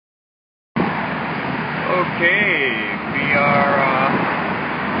Okay, we are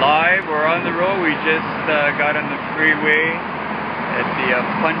live. We're on the road. We just got on the freeway at the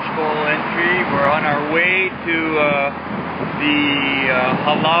Punch Bowl entry. We're on our way to the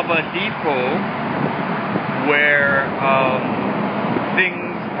Halava Depot, where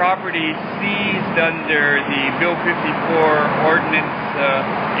property seized under the Bill 54 Ordinance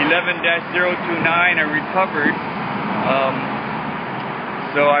 11-029 are recovered.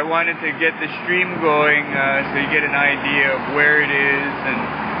 So I wanted to get the stream going so you get an idea of where it is and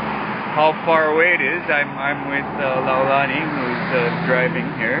how far away it is. I'm with Laulani, who's driving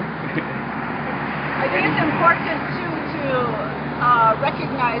here. I think it's important too to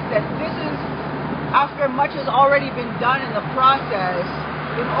recognize that this is after much has already been done in the process.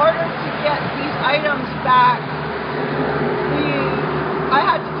 In order to get these items back, I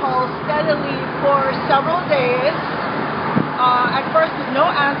had to call steadily for several days. At first with no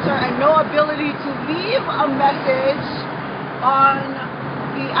answer and no ability to leave a message on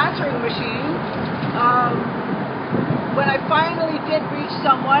the answering machine. When I finally did reach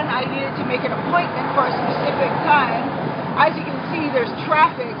someone, I needed to make an appointment for a specific time. As you can see, there's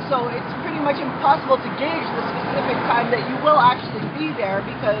traffic, so it's pretty much impossible to gauge the specific time that you will actually be there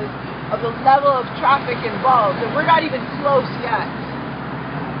because of the level of traffic involved. And we're not even close yet.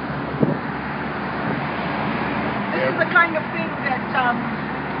 This is the kind of thing that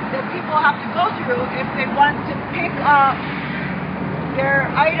that people have to go through if they want to pick up their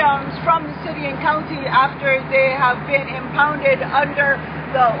items from the city and county after they have been impounded under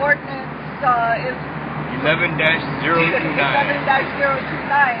the ordinance 11-029.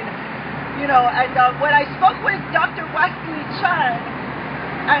 11-029. You know, and when I spoke with Dr. Wesley Chan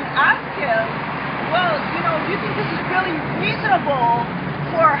and asked him, well, you know, do you think this is really reasonable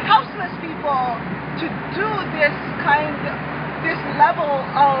for houseless people to do this level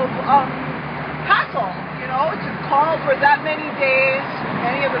of hassle, you know, to call for that many days,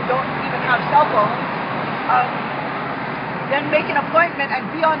 many of them don't even have cell phones, then make an appointment and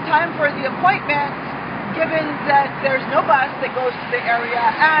be on time for the appointment, given that there's no bus that goes to the area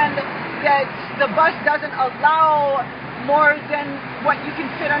and that the bus doesn't allow more than what you can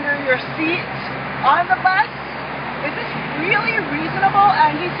fit under your seat on the bus? Is this really reasonable?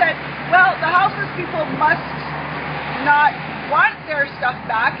 And he said, well, the houseless people must not want their stuff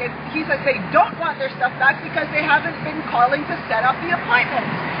back, and he says they don't want their stuff back because they haven't been calling to set up the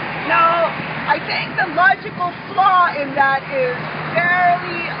appointments. Now, I think the logical flaw in that is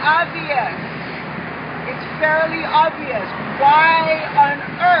fairly obvious. It's fairly obvious. Why on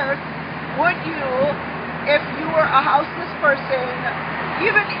earth would you, if you were a houseless person,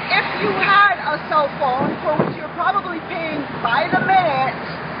 even if you had a cell phone for which you're probably paying by the minute,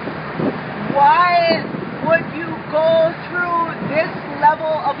 why would you go through this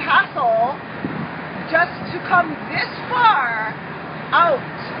level of hassle just to come this far out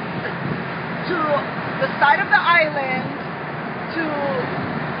to the side of the island to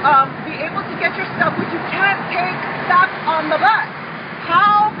be able to get your stuff, which you can't take back on the bus?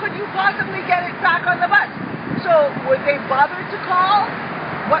 How could you possibly get it back on the bus? So would they bother to call?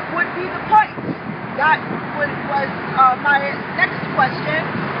 What would be the point? That was my next question,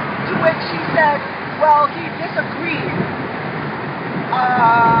 to which she said, well, he disagreed.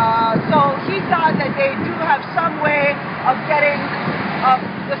 So he thought that they do have some way of getting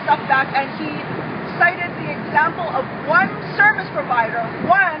the stuff back, and he cited the example of one service provider who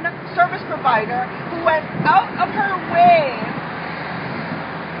went out of her way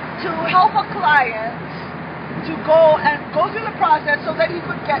to help a client to go through the process so that he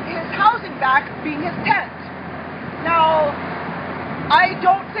could get his housing back, being his tent. Now, I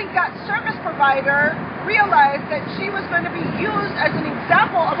don't think that service provider realized that she was going to be used as an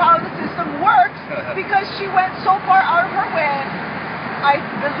example of how the system works because she went so far out of her way. I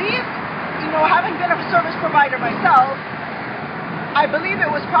believe, you know, having been a service provider myself, I believe it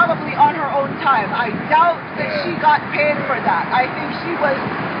was probably on her own time. I doubt that she got paid for that. I think she was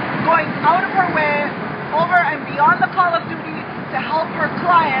going out of her way, over and beyond the call of duty to help her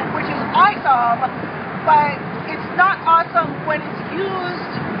client, which is awesome, but it's not awesome when it's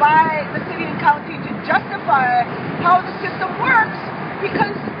used by the city and county to justify how the system works,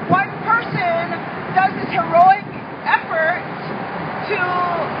 because one person does this heroic effort to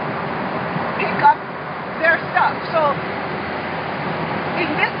pick up their stuff. So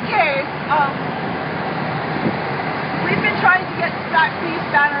in this case, we've been trying to get these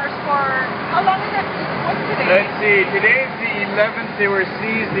banners for, how long is it? What's today? Let's see, today's the 11th. They were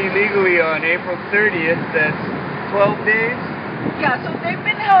seized illegally on April 30th. That's 12 days? Yeah, so they've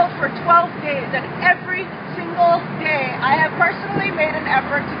been held for 12 days, and every single day I have personally made an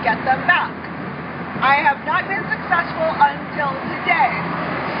effort to get them back. I have not been successful until today.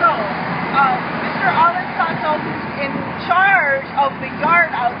 So, Mr. Alan Sato, who's in charge of the yard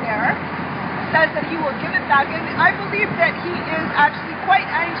out there, says that he will give it back, and I believe that he is actually quite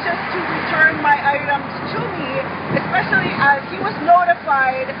anxious to return my items to me, especially as he was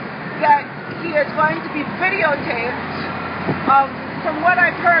notified that he is going to be videotaped. From what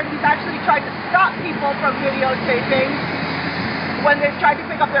I've heard, he's actually tried to stop people from videotaping when they've tried to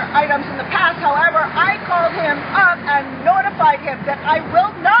pick up their items in the past. However, I called him up and notified him that I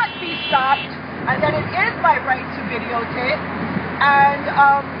will not be stopped and that it is my right to videotape, and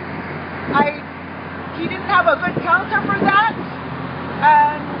he didn't have a good counter for that,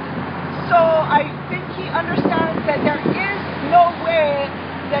 and so I think he understands that there is no way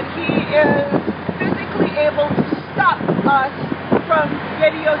that he is physically able to stop us from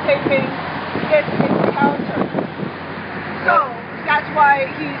videotaping this encounter. So that's why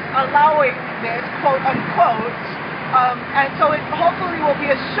he's allowing this, quote unquote, and so it hopefully will be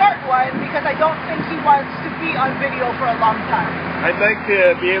a short one, because I don't think he wants to be on video for a long time. I'd like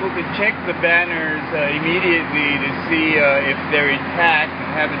to be able to check the banners immediately to see if they're intact and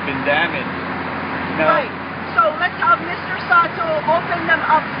haven't been damaged. No. Right. So let's have Mr. Sato open them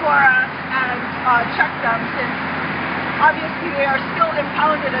up for us and check them, since obviously they are still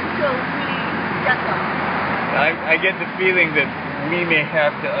impounded until we get them. I get the feeling that we may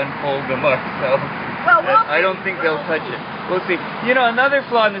have to unfold them ourselves. Well, I don't think they'll touch it. We'll see. You know, another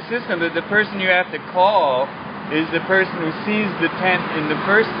flaw in the system, that the person you have to call is the person who sees the tent in the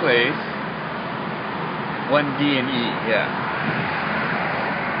first place. 1D and E, yeah.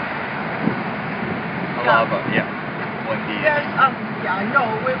 Alava, yeah. 1D. There's, yeah, no,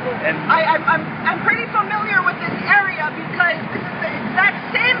 I'm pretty familiar with this area, because this is the exact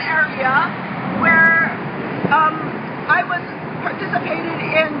same area where I was participated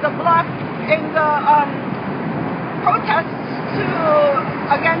in the protests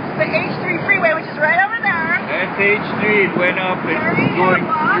against the H3 freeway, which is right over there. That's H3. It went up and going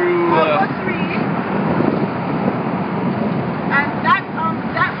through. And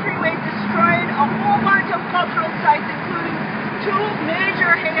that freeway destroyed a whole bunch of cultural sites, including 2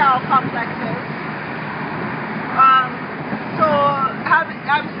 major heiau complexes. So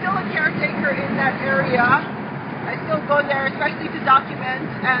I'm still a caretaker in that area. I still go there, especially to document,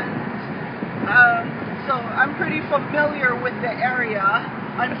 and so I'm pretty familiar with the area,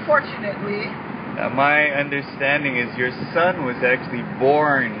 unfortunately. My understanding is your son was actually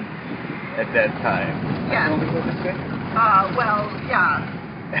born at that time. Yeah. Well, yeah.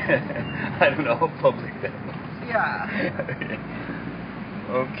 I don't know how public that was. Yeah.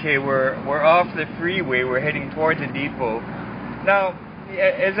 Okay, we're off the freeway. We're heading toward the depot. Now,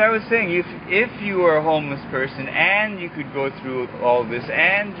 as I was saying, if you were a homeless person and you could go through all this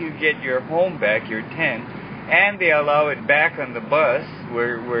and you get your home back, your tent, and they allow it back on the bus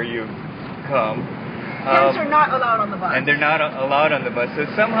where you've come. Tents are not allowed on the bus. And they're not allowed on the bus. So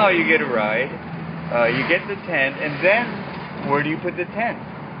somehow you get a ride, you get the tent, and then where do you put the tent?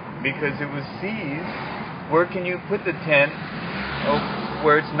 Because it was seized. Where can you put the tent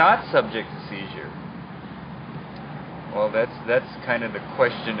where it's not subject to seizure? Well, that's kind of the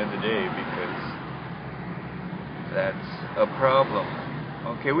question of the day, because that's a problem.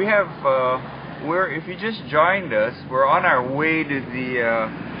 Okay, we have if you just joined us, we're on our way to the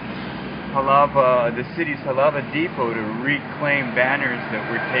the city's Halava depot to reclaim banners that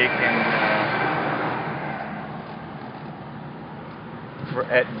were taken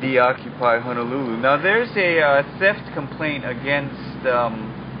at Deoccupy Honolulu. Now, there's a theft complaint against I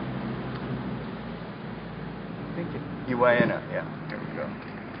think it's ʻāina. Yeah, here we go.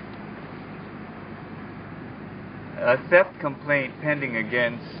 A theft complaint pending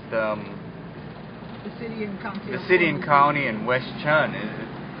against the city and county and West Chun.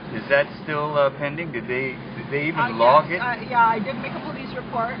 Is that still pending? Did they even log it? Yeah, I did make a police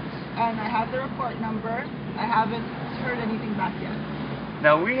report, and I have the report number. I haven't heard anything back yet.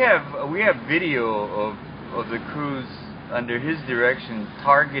 Now we have video of the crews under his direction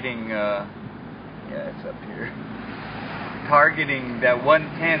targeting. Yeah, it's up here. Targeting that one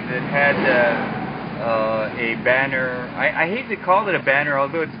tent that had a banner. I hate to call it a banner,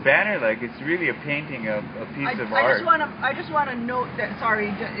 although it's banner-like. It's really a painting of a piece of art. I just want to note that. Sorry,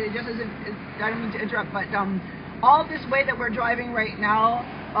 it just isn't. I don't mean to interrupt, but all this way that we're driving right now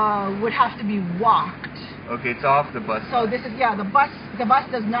would have to be walked. Okay, it's off the bus. So this is the bus. The bus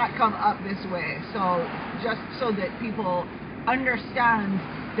does not come up this way. So just so that people understand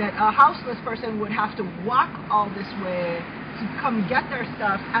that a houseless person would have to walk all this way to come get their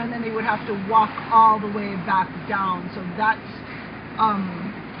stuff, and then they would have to walk all the way back down. So that's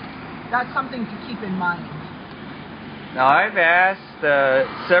That's something to keep in mind. Now I've asked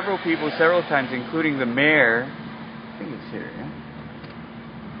several people several times, including the mayor. I think it's here. Yeah?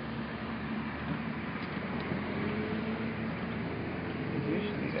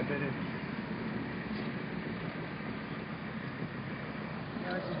 Usually, I bet it's.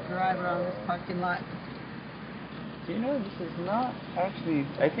 Now let's just drive around this parking lot. Do you know this is not actually?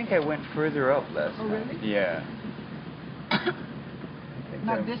 I think I went further up last time. Oh really? Yeah.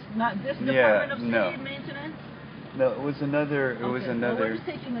 Not this Department of City Maintenance? No, it was another. It was another. Well, we're just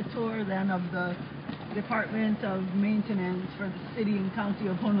taking a tour then of the Department of Maintenance for the city and county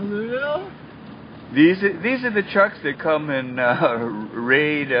of Honolulu. These are the trucks that come and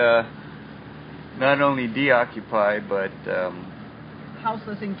raid, not only deoccupy but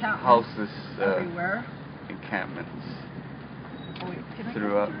houseless encampments. Houseless everywhere. Encampments. Oh wait, can I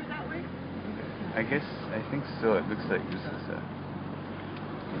throughout. go through that way? I think so. It looks like this is a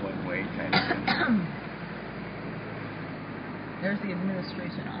one-way kind of thing. There's the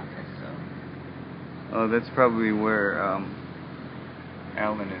administration office, so. Oh, that's probably where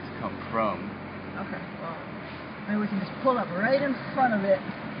Alan has come from. Okay, well, maybe we can just pull up right in front of it.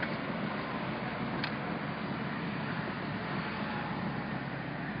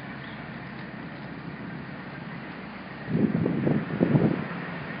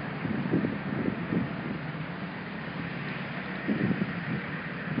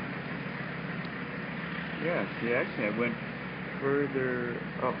 Yeah, see, actually I went further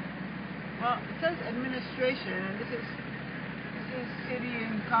up. Well, it says administration, and this is city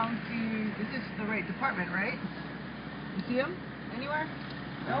and county. This is the right department, right? You see them anywhere?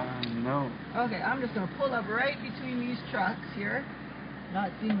 No? No. Okay, I'm just going to pull up right between these trucks here.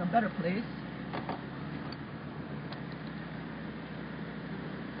 Not seeing a better place.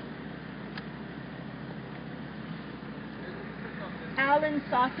 Alan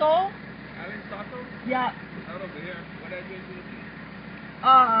Sato. Alan Sato? Yeah. Out over here. What address is it?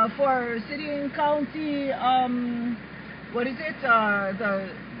 For city and county, what is it?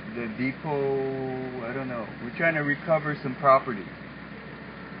 The depot, I don't know. We're trying to recover some property.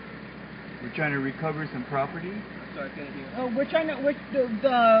 I'm sorry, I can't hear. We're trying to,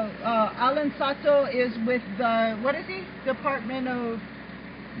 Alan Sato is with the, what is he? Department of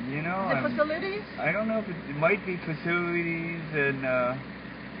Facilities? I don't know if it might be facilities and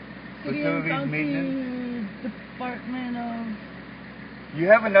City facilities and county maintenance. Department of... You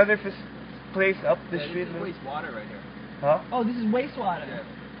have another place up the street? This is wastewater right here. Huh? Oh, this is wastewater. Yeah.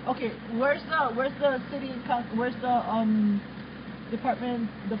 Okay, where's the city and county, where's the department,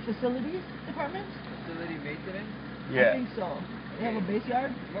 the facilities department? Facility maintenance? Yeah. I think so. They have a base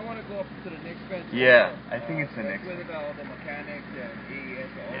yard? You might want to go up to the next fence. Yeah, I think it's the next. With all the mechanics and AES,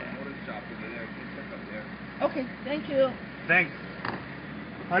 all the motor shop over there. You can check up there. Okay, thank you. Thanks.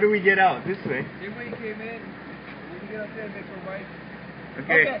 How do we get out? This way? Same way you came in. You can get up there and make a right.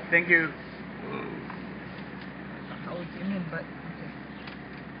 Okay, thank you. How we came in, but okay.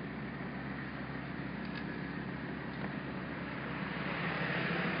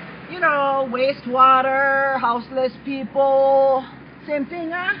 You know, wastewater, houseless people, same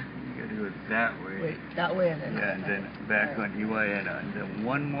thing, huh? You gotta go that way. Wait, that way and then. Yeah, and then back on ʻāina, and then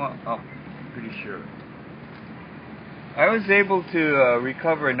one more up, pretty sure. I was able to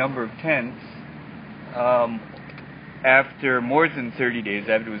recover a number of tents after more than 30 days,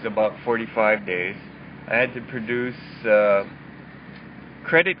 after it was about 45 days. I had to produce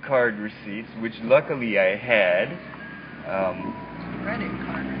credit card receipts, which luckily I had. Credit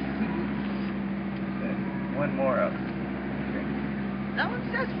card receipts. One more up. Okay. That one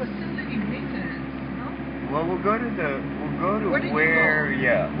says facility maintenance, no? Well, we'll go to Where did you go?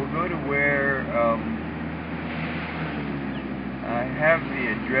 yeah, we'll go to where I have the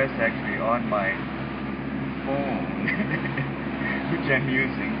address actually on my phone, which I'm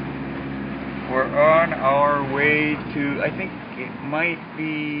using. We're on our way to, I think it might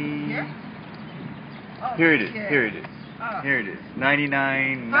be... Here? Oh, here it is, yeah. here it is. Oh. Here it is,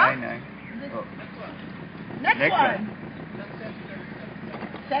 99.99. Oh. Next one.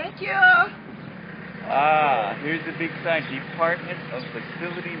 Thank you. Ah, here's the big sign, Department of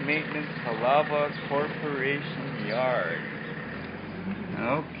Facility Maintenance, Palava Corporation Yard.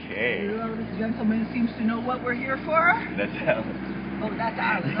 Okay. Well, this gentleman seems to know what we're here for. That's Alan. Oh, that's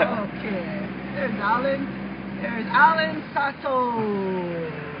Alan. Okay. There's Alan. There's Alan Sato.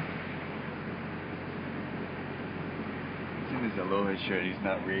 It's in his aloha shirt. He's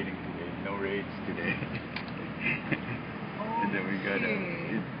not raiding today. No raids today. And then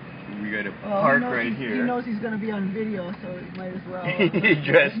we gotta park right here. He knows he's gonna be on video, so he might as well. He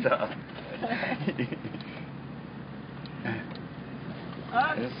dressed up.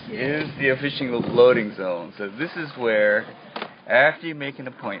 This is the official loading zone. So this is where, after you make an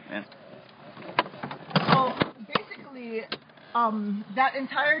appointment. So basically, that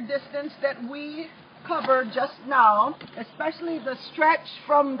entire distance that we covered just now, especially the stretch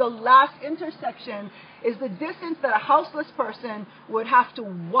from the last intersection, is the distance that a houseless person would have to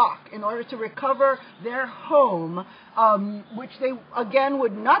walk in order to recover their home, which they again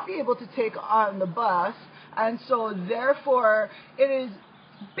would not be able to take on the bus, and so therefore it is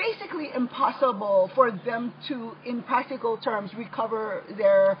basically impossible for them to, in practical terms, recover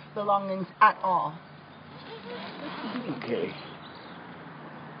their belongings at all. Okay.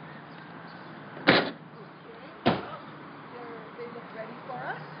 They look ready for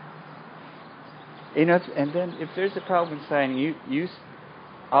us. You know, and then if there's a problem with signing,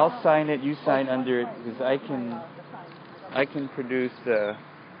 I'll sign it. You sign under it because I can produce a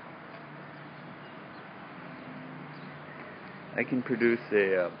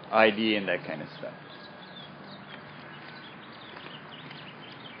ID and that kind of stuff.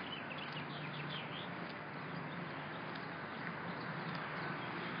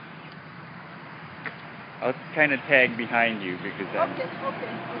 I'll kind of tag behind you because Okay,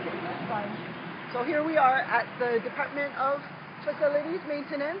 that's fine. So here we are at the Department of Facilities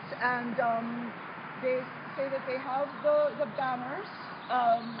Maintenance, and they say that they have the banners.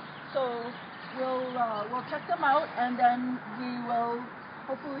 So we'll check them out, and then we will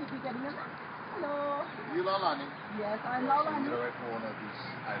hopefully be getting them. Hello. You Laulani? Yes, I'm Laulani. You're right for one of these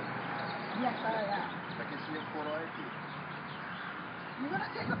items. Yes, I am. I can see your photo ID. You're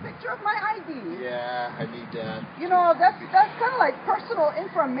gonna take a picture of my ID? Yeah, I need that. You know, that's kind of like personal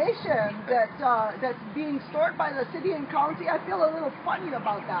information that's being stored by the city and county. I feel a little funny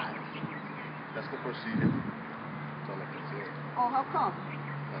about that. That's the procedure. That's all I can say. Oh, how come?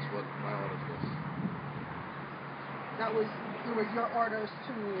 That's what my order was. It was your orders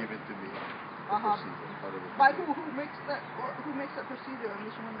to Give it to me. Uh-huh. By who makes the procedure? I'm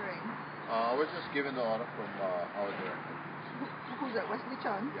just wondering. I was just given the order from our director. Who's that? Wesley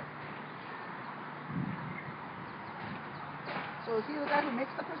Chun? Yeah. So is he the guy who makes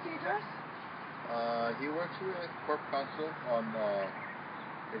the procedures? He works with Corp Council on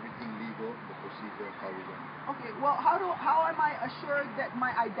everything legal, the procedure, how we run. Okay. Well, how am I assured that my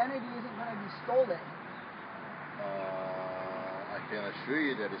identity isn't going to be stolen? I can assure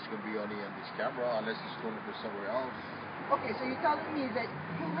you that it's going to be only on this camera unless it's stolen from somewhere else. Okay, so you're telling me that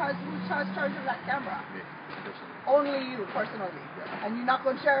who has charge of that camera? Me, personally. Only you, personally. Yeah. And you're not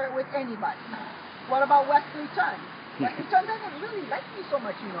going to share it with anybody. What about Wesley Chun? Wesley Chun doesn't really like me so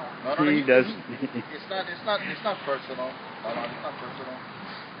much, you know. No, he does. It's not personal. No, it's not personal.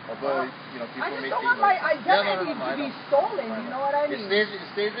 Although, you know, people I just may don't think want my like, identity to be stolen, you know what I mean? It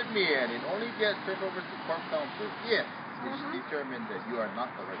stays with me, and it only gets turned over to Corp Council if it's determined that you are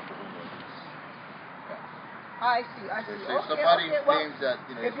not the rightful owner of this. I see. So if somebody claims that,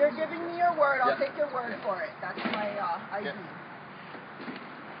 you know, if you're giving me your word, I'll take your word for it. That's my ID.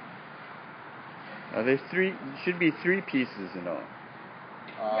 Now there's should be three pieces in all.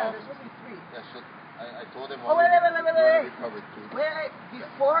 Yeah, there's supposed to be three. I told him wait. recovered two. Wait,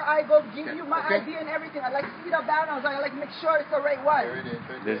 before I go give you my ID and everything, I'd like to see the banners. I'd like to make sure it's the right one. There it is.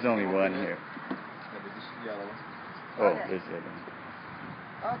 Right There's only one here. Yeah, but this is the other one. Oh, Okay. there's the other one.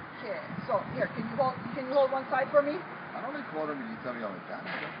 Okay, so here, can you hold one side for me? I don't record them and you tell me all the time.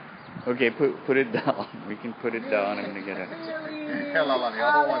 Okay, put it down. We can put it down. I'm gonna get it. Really? Hell, I'll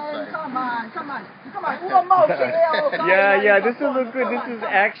hold one side. Come on. One more, Yeah, this will look good. This is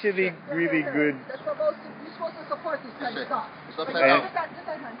actually really good. You're supposed to support this kind of stuff. It's upside down.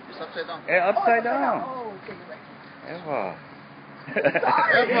 It's upside down. Upside down. Oh, okay, you're right. Eva. Okay.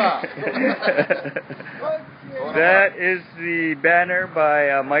 That is the banner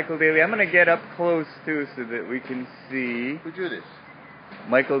by Michael Daley. I'm going to get up close too so that we can see Who drew this?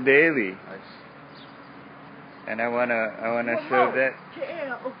 Michael Daley. Nice. And I wanna show that,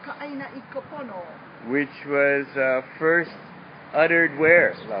 Pono. which was first uttered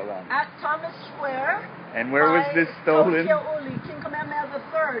where, Laulani? At Thomas Square. And where was this stolen? King Kamehameha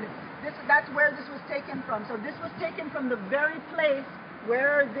III. That's where this was taken from. So this was taken from the very place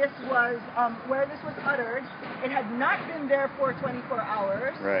where this was uttered. It had not been there for 24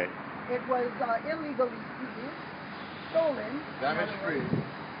 hours. Right. It was illegally seized, stolen. Damage free.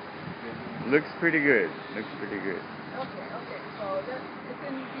 Looks pretty good. Okay. So it's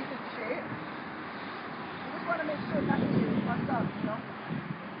in decent shape. I just want to make sure nothing is fucked up, you know.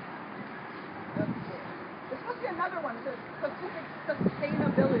 Okay. There's supposed to be another one. It says specific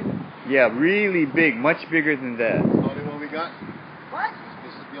sustainability. Yeah, really big, much bigger than that. The only one we got? What?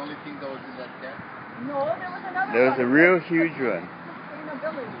 This is the only thing that was in that can? No, there was another one. There was a real huge one.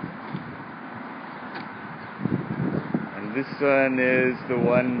 sustainability. And this one is the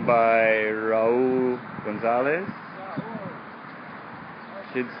one by Raul Gonzalez.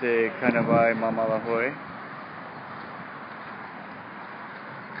 Should say Kanawai Mamalahoe.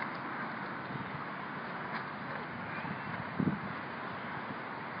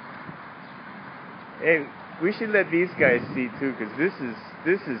 Hey, we should let these guys see too, because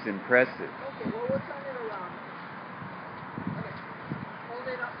this is impressive. Okay, well, we'll turn it around. Okay, hold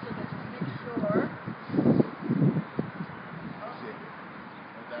it up so that you make sure.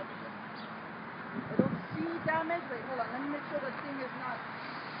 I don't see damage. Wait, hold on. Let me make sure the thing is not.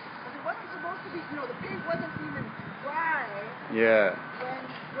 Because it wasn't supposed to be. You know, the paint wasn't even dry. Yeah.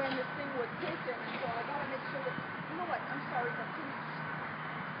 When the thing was taken, and so I gotta make sure that. You know what? I'm sorry, but please.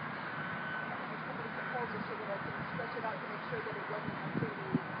 Hold it so that I can stretch it out to make sure that it wasn't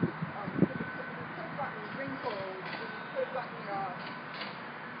completely. It could have gotten wrinkled. It could have gotten.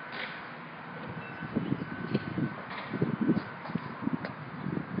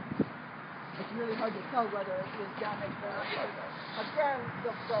 It's really hard to tell whether it was damaged or not. Again,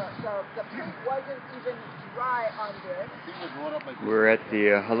 the paint wasn't even dry on this. We're at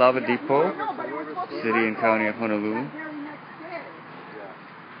the Halava Depot, City and County of Honolulu.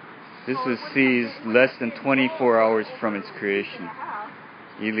 This was seized less than 24 hours from its creation,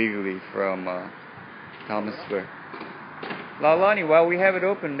 illegally from Thomas Square. Laulani, while we have it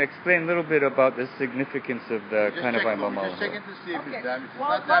open, explain a little bit about the significance of the Kanawai Mamalahoe. Just checking to see if it's damaged.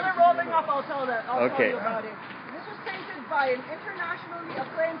 Well, while they're rolling up, I'll tell you about it. This was painted by an internationally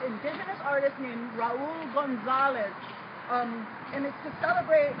acclaimed indigenous artist named Raul Gonzalez. And it's to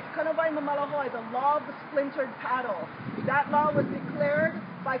celebrate Kanawai Mamalahoe, the law of the splintered paddle. That law was declared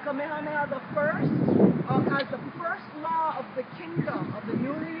by Kamehameha I as the first law of the kingdom, of the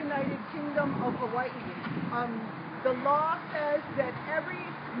newly united kingdom of Hawaii. The law says that every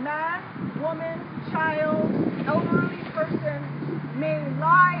man, woman, child, elderly person may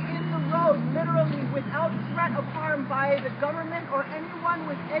lie in the road literally without threat of harm by the government or anyone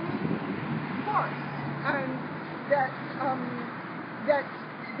with any force. And that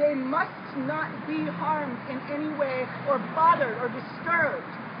they must not be harmed in any way or bothered or disturbed.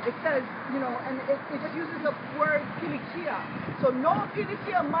 It says, and it just uses the word pilikia. So no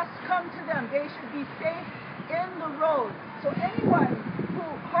pilikia must come to them. They should be safe in the road. So anyone who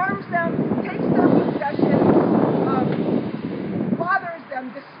harms them, takes their possessions, bothers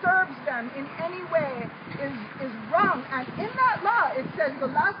them, disturbs them in any way is wrong. And in that law, it says the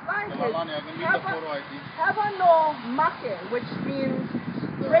last line is Hava no make, which means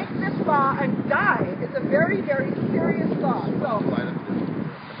break this law and die. It's a very, very serious law. So,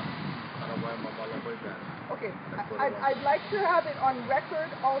 okay, I'd like to have it on record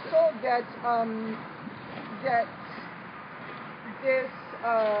also that that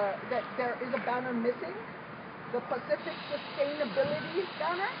there is a banner missing. The Pacific Sustainability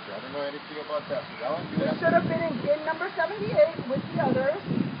banner. I don't know anything about that. It should have been in bin number 78 with the others.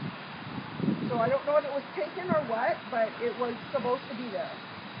 So I don't know if it was taken or what, but it was supposed to be there.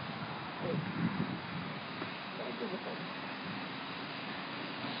 Wait. What is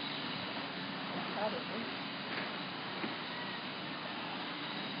it?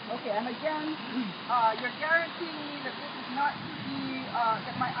 Okay, and again, you're guaranteeing me that this is not to be,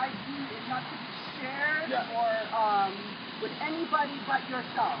 that my ID is not to be shared or with anybody but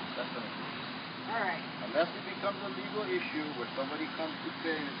yourself. Definitely. All right. Unless it becomes a legal issue where somebody comes to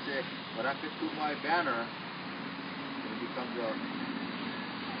pay and say, what happened to my banner? It becomes a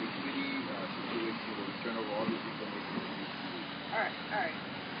liquidity situation where we turn over all this information. All right, all right.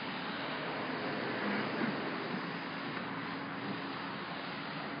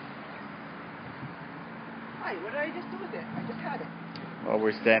 Hi, what did I just do with it? I just had it. While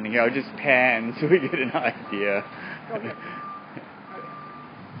we're standing here, I'll just pan so we get an idea. Okay.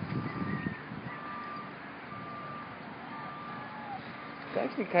 It's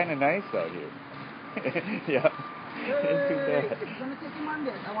actually kind of nice out here. Yeah. Ain't too bad. I'm going to take him on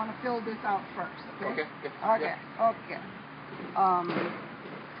this. I want to fill this out first. Okay? Okay. Okay.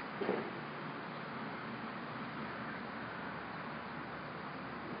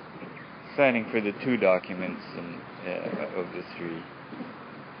 Signing for the 2 documents of the 3.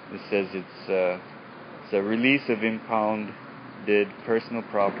 It says it's a release of impounded personal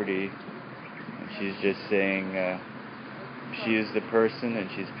property. And she's just saying she is the person and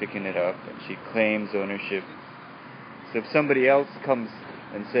she's picking it up and she claims ownership. So if somebody else comes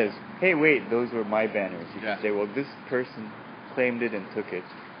and says, hey, wait, those were my banners, you can say, well, this person claimed it and took it.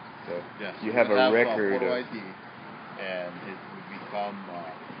 So you have a record photo of... ID, and it would become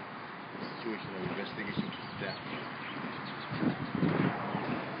a situation of investigation to death.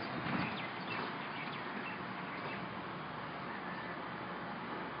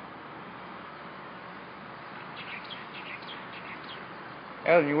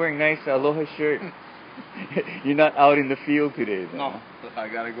 Alan, you're wearing nice aloha shirt. You're not out in the field today, then? No, I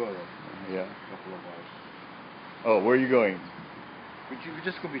gotta go though. Yeah. A couple of hours. Oh, where are you going? We're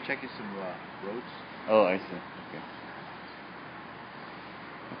just gonna be checking some roads. Oh, I see. Okay.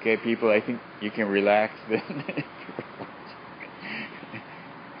 Okay, people, I think you can relax then.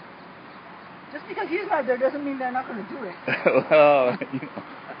 Just because he's not there doesn't mean they're not going to do it. Well, you know.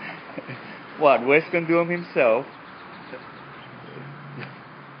 What, Wes can do them himself.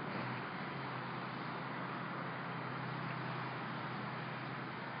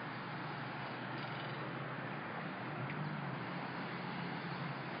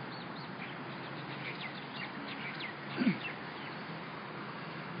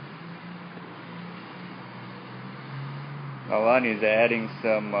 Laulani is adding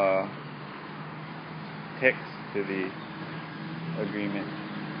some text to the agreement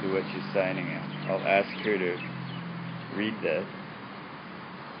to what she's signing at. I'll ask her to read that.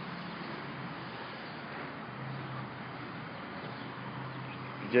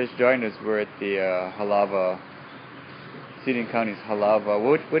 If you just joined us, we're at the Halava, City and County's Halava,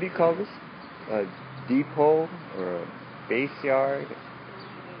 what do you call this? A depot or a base yard?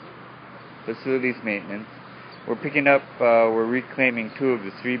 Facilities maintenance. We're picking up, we're reclaiming 2 of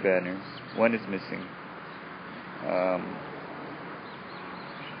the 3 banners. One is missing.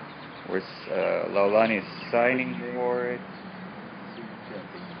 Laulani is signing for it.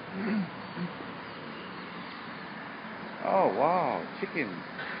 Oh wow, chickens.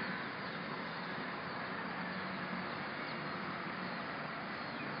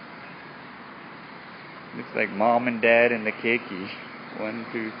 Looks like mom and dad and the keiki. 1,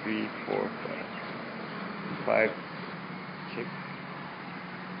 2, 3, 4, 5 chicks.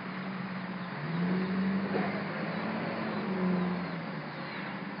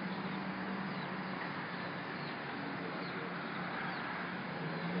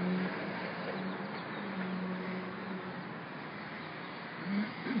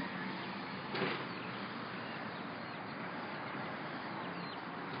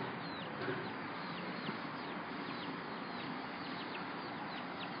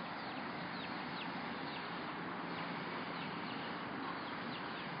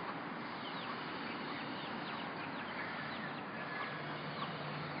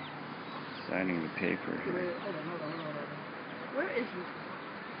 Signing the paper. Wait, hold on. Where is he?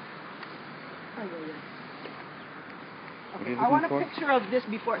 Oh, yeah. Okay, I want a picture of this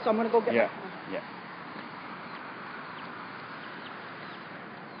before, so I'm going to go get Yeah, it. yeah.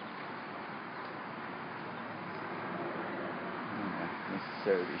 Not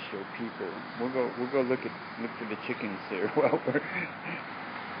necessarily show people. We'll go look for the chickens there while we're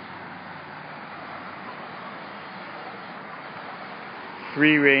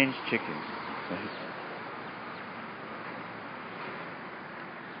free range chickens.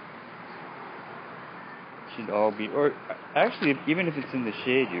 Should all be, or actually, even if it's in the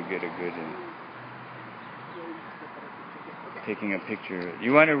shade, you get a good taking a picture.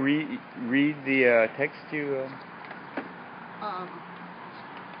 You want to read the text you?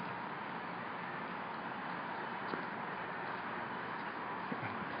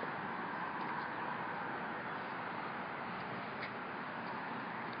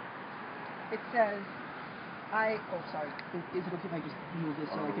 It says, oh sorry, is it okay if I just move this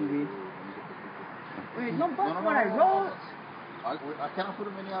so I can read? Wait, no, that's what I wrote. I cannot put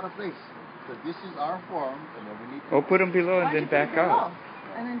them any other place. So this is our form, and then we need to... Oh, put them below and then back out.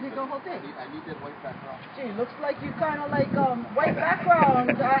 And then take the whole thing. I need that white background. Gee, looks like you kind of like white background.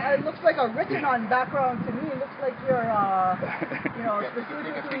 It looks like a written on background to me. It looks like you're, you know,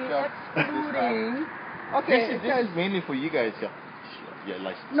 specifically excluding. Okay, this is mainly for you guys, yeah. Yeah,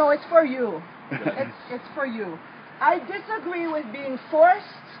 license. No, it's for you. It's for you. I disagree with being forced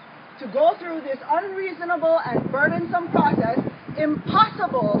to go through this unreasonable and burdensome process,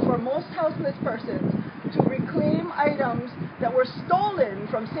 impossible for most houseless persons, to reclaim items that were stolen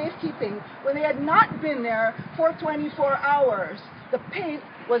from safekeeping when they had not been there for 24 hours. The paint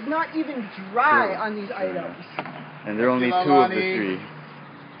was not even dry on these items. And there are only 2 of the 3.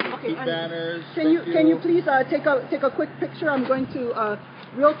 Okay, banners. Can you please take a quick picture? I'm going to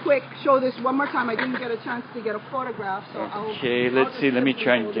real quick show this one more time. I didn't get a chance to get a photograph, so let's see. Let me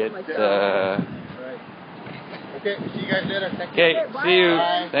try and get. Okay, see you guys later. Thank Okay, you. see you.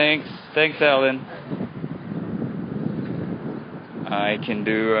 Bye. Thanks, Alan. I can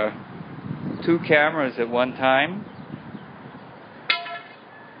do 2 cameras at one time.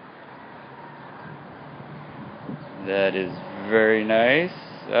 That is very nice.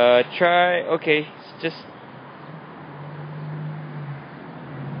 Try. Okay, just.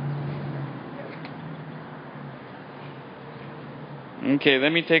 Okay,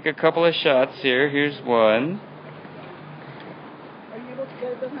 let me take a couple of shots here. Here's one. Are you able to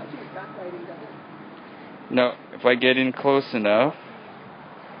get it? Doesn't have to be backlighting, does it? No, if I get in close enough.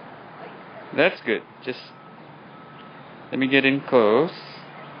 That's good. Just let me get in close.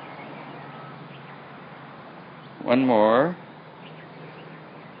 One more.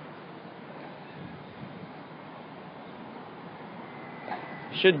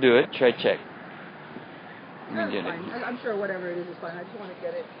 Should do it. Try check. Let me get fine. it. I'm sure whatever it is fine. I just want to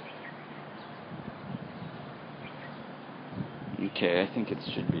get it. Okay, I think it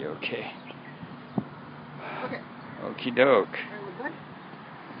should be okay. Okay. Okie doke. Are we good?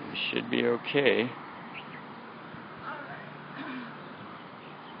 It should be okay.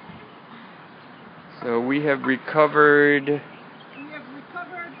 So we have recovered. We have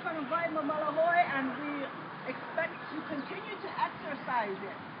recovered Kanawai Mamalahoe, and we expect to continue to exercise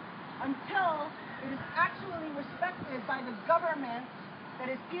it until it is actually respected by the government that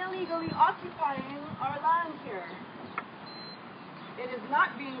is illegally occupying our land here. It is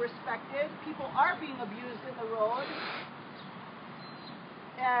not being respected. People are being abused in the road,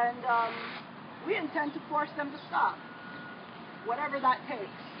 and we intend to force them to stop, whatever that takes.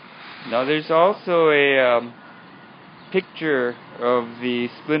 Now there's also a picture of the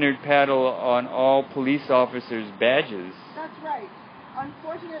splintered paddle on all police officers' badges. That's right.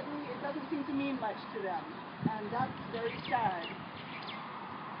 Unfortunately, it doesn't seem to mean much to them, and that's very sad.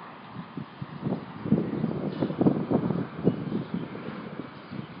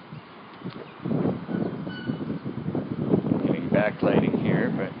 Getting backlighting here,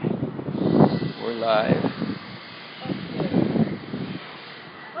 but we're live.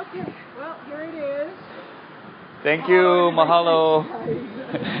 Okay, well, here it is. Thank you, mahalo.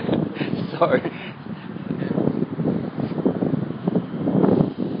 Sorry.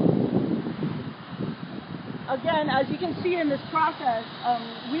 Again, as you can see in this process,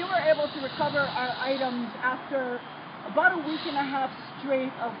 we were able to recover our items after about a week and a half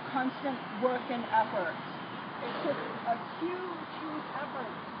straight of constant work and effort. It took a huge, huge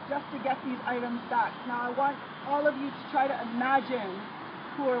effort just to get these items back. Now, I want all of you to try to imagine,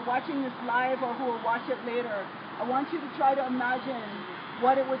 who are watching this live or who will watch it later, I want you to try to imagine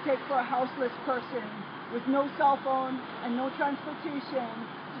what it would take for a houseless person with no cell phone and no transportation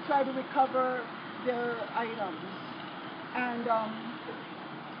to try to recover their items. And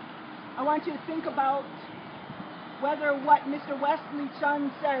I want you to think about whether what Mr. Wesley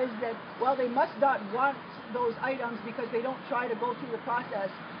Chun says that, well, they must not want those items because they don't try to go through the process.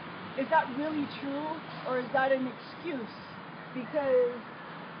 Is that really true, or is that an excuse? Because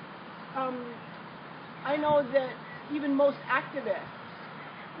I know that even most activists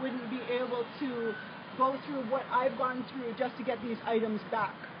wouldn't be able to go through what I've gone through just to get these items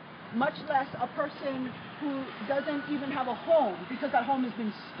back, much less a person who doesn't even have a home because that home has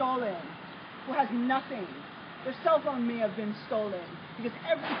been stolen, who has nothing. Their cell phone may have been stolen because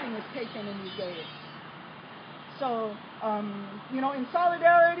everything is taken in these days. So, in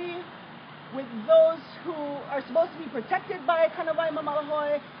solidarity with those who are supposed to be protected by Kanawai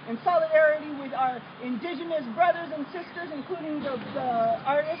Mamalahoe, in solidarity with our indigenous brothers and sisters, including the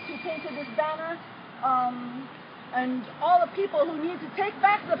artist who painted this banner, and all the people who need to take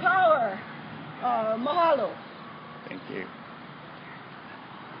back the power. Mahalo. Thank you.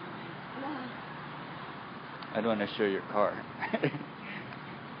 I don't want to show your car.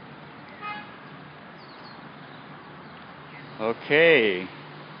 Okay.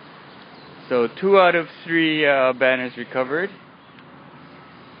 So 2 out of 3 banners recovered.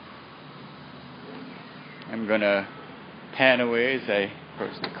 I'm gonna pan away as I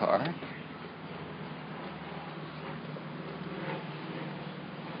approach the car.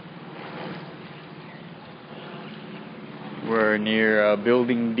 We're near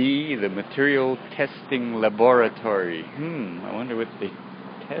Building D, the Material Testing Laboratory. I wonder what they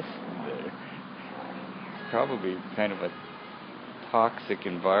test there. It's probably kind of a toxic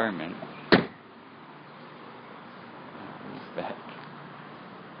environment. Who's that?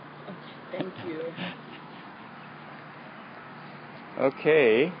 Thank you.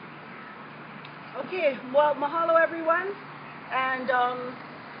 Okay. Okay, well, mahalo everyone, and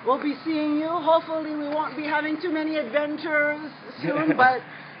we'll be seeing you. Hopefully we won't be having too many adventures soon, but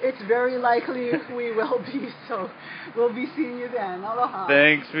it's very likely we will be, so we'll be seeing you then. Aloha.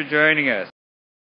 Thanks for joining us.